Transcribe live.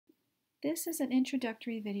This is an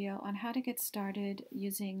introductory video on how to get started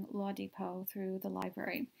using LawDepot through the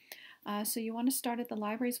library. So you want to start at the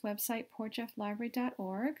library's website,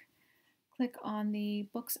 portjefflibrary.org. Click on the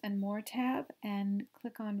Books and More tab and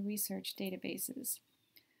click on Research Databases.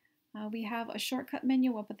 We have a shortcut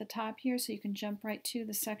menu up at the top here so you can jump right to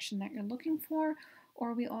the section that you're looking for,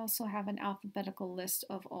 or we also have an alphabetical list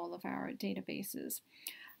of all of our databases.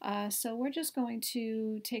 So we're just going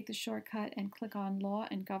to take the shortcut and click on Law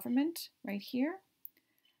and Government right here,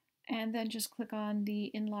 and then just click on the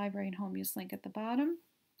In-Library and Home Use link at the bottom.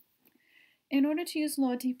 In order to use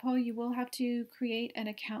LawDepot, you will have to create an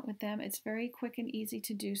account with them. It's very quick and easy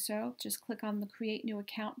to do so. Just click on the Create New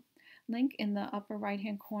Account link in the upper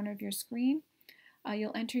right-hand corner of your screen.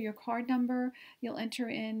 You'll enter your card number, you'll enter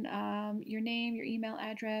in your name, your email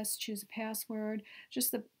address, choose a password,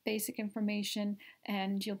 just the basic information,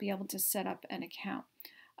 and you'll be able to set up an account.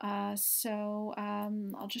 I'll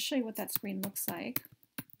just show you what that screen looks like.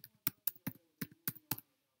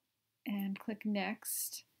 And click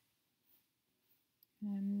Next.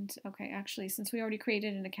 And okay, actually, since we already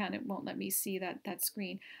created an account, it won't let me see that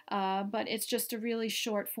screen. But it's just a really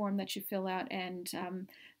short form that you fill out, and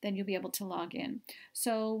then you'll be able to log in.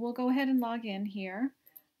 So we'll go ahead and log in here.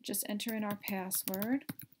 Just enter in our password.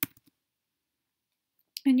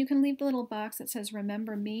 And you can leave the little box that says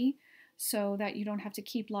Remember Me so that you don't have to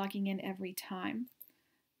keep logging in every time.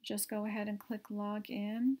 Just go ahead and click Log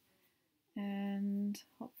In. And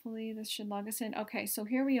hopefully this should log us in. Okay, so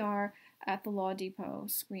here we are at the LawDepot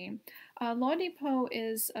screen. LawDepot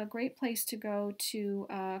is a great place to go to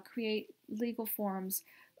create legal forms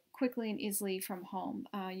quickly and easily from home.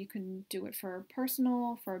 You can do it for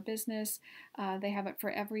personal, for business. They have it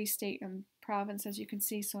for every state and province, as you can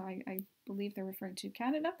see, so I believe they're referring to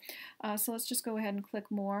Canada. So let's just go ahead and click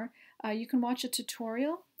More. You can watch a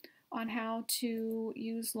tutorial on how to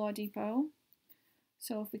use LawDepot.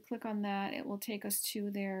 So if we click on that, it will take us to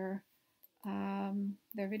their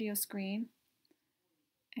video screen.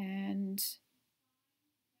 And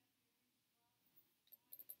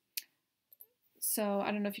so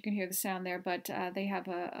I don't know if you can hear the sound there, but they have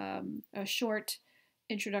a short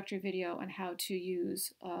introductory video on how to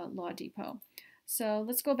use LawDepot. So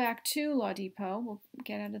let's go back to LawDepot. We'll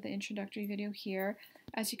get out of the introductory video here.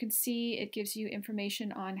 As you can see, it gives you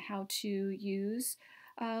information on how to use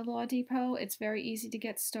LawDepot. It's very easy to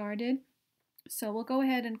get started. So we'll go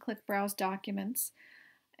ahead and click Browse Documents.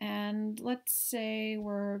 And let's say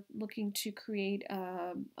we're looking to create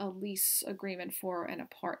a lease agreement for an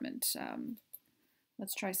apartment.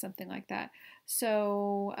 Let's try something like that.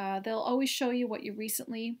 So they'll always show you what you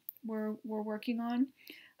recently were working on.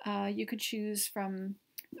 You could choose from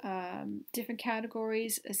different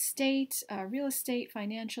categories: estate, real estate,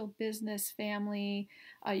 financial, business, family.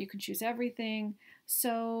 You can choose everything.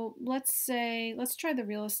 So let's try the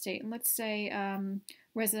real estate, and let's say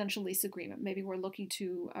residential lease agreement. Maybe we're looking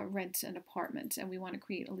to rent an apartment and we want to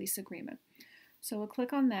create a lease agreement. So we'll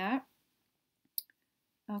click on that.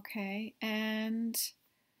 Okay, and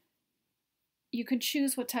you can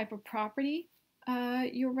choose what type of property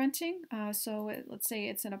you're renting. So let's say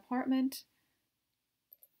it's an apartment.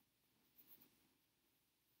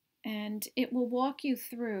 And it will walk you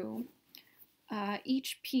through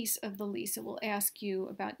each piece of the lease. It will ask you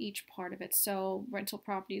about each part of it. So rental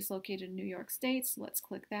property is located in New York State, so let's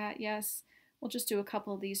click that, yes. We'll just do a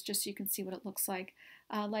couple of these just so you can see what it looks like.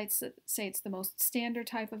 Let's say it's the most standard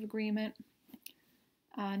type of agreement.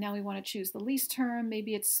 Now we want to choose the lease term.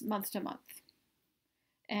 Maybe it's month to month.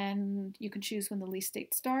 And you can choose when the lease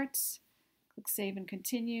date starts. Click Save and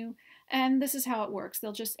Continue. And this is how it works.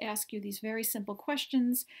 They'll just ask you these very simple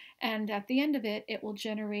questions, and at the end of it, it will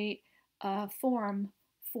generate a form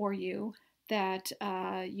for you that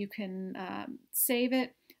you can save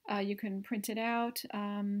it, you can print it out,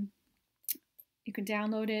 you can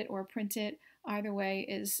download it or print it. Either way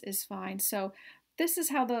is fine. So this is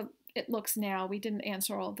how it looks now. We didn't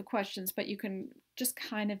answer all of the questions, but you can just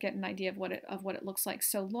kind of get an idea of what it looks like.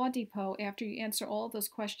 So LawDepot, after you answer all of those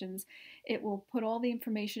questions, it will put all the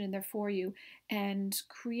information in there for you and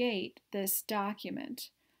create this document.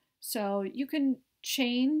 So you can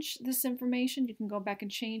change this information. You can go back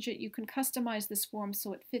and change it. You can customize this form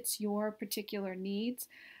so it fits your particular needs.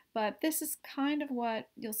 But this is kind of what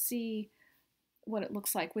you'll see what it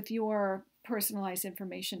looks like with your personalized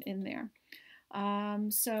information in there.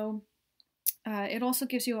 It also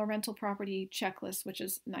gives you a rental property checklist, which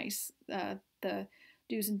is nice. The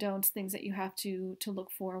do's and don'ts, things that you have to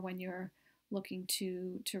look for when you're looking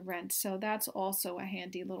to rent. So that's also a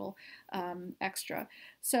handy little extra.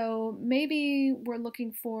 So maybe we're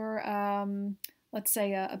looking for let's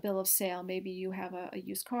say a bill of sale. Maybe you have a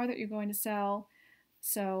used car that you're going to sell.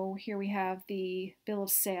 So here we have the bill of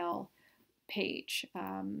sale page,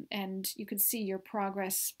 and you can see your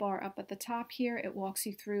progress bar up at the top here. It walks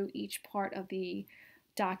you through each part of the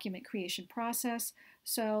document creation process.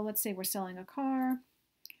 So let's say we're selling a car.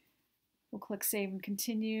 We'll click Save and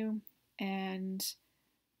Continue, and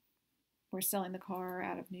we're selling the car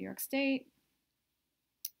out of New York State.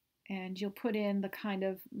 And you'll put in the kind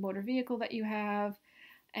of motor vehicle that you have,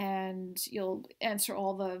 and you'll answer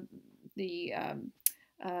all the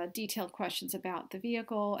detailed questions about the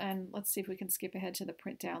vehicle. And let's see if we can skip ahead to the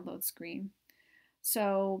print download screen.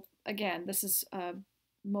 So again, this is a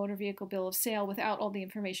motor vehicle bill of sale without all the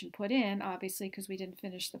information put in, obviously, because we didn't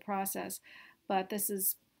finish the process. But this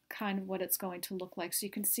is kind of what it's going to look like. So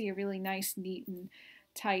you can see a really nice, neat, and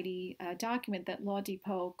tidy document that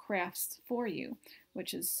LawDepot crafts for you,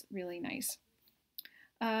 which is really nice.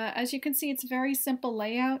 As you can see, it's a very simple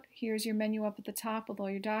layout. Here's your menu up at the top with all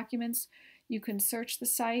your documents. You can search the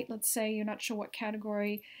site. Let's say you're not sure what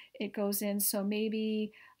category it goes in, so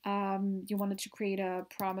maybe you wanted to create a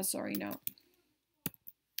promissory note.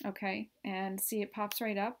 Okay, and see, it pops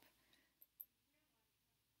right up,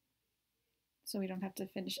 so we don't have to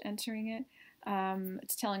finish entering it.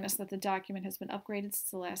 It's telling us that the document has been upgraded since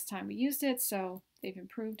the last time we used it, so they've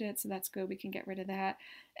improved it, so that's good. We can get rid of that.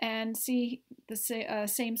 And see, the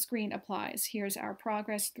same screen applies. Here's our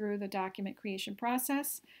progress through the document creation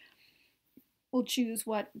process. We'll choose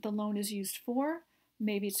what the loan is used for.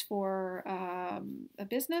 Maybe it's for a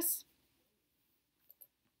business.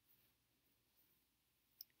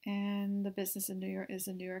 And the business in New York is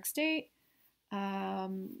in New York State.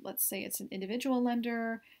 Let's say it's an individual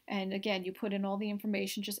lender, and again, you put in all the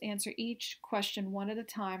information. Just answer each question one at a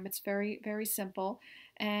time. It's very, very simple.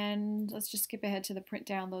 And let's just skip ahead to the print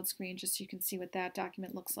download screen just so you can see what that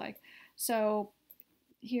document looks like. So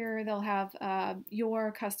here they'll have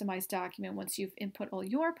your customized document once you've input all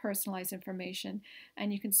your personalized information,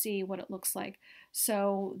 and you can see what it looks like.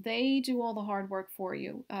 So they do all the hard work for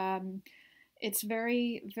you. It's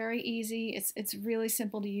very, very easy. It's really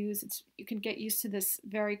simple to use. You can get used to this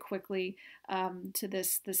very quickly, to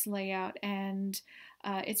this layout, and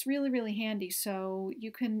it's really, really handy. So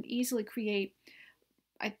you can easily create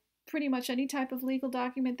pretty much any type of legal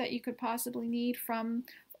document that you could possibly need from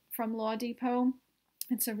LawDepot.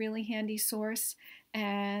 It's a really handy source,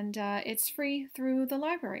 and it's free through the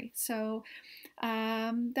library. So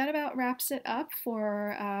that about wraps it up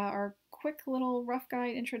for our quick little rough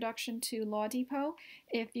guide introduction to LawDepot.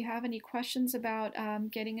 If you have any questions about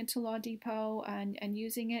getting into LawDepot and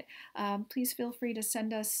using it, please feel free to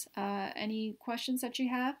send us any questions that you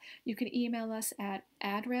have. You can email us at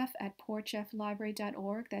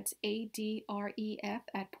adref@porchflibrary.org. That's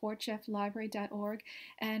ADREF@porchflibrary.org,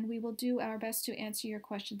 and we will do our best to answer your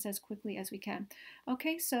questions as quickly as we can.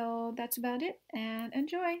 Okay, so that's about it, and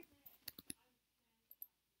enjoy.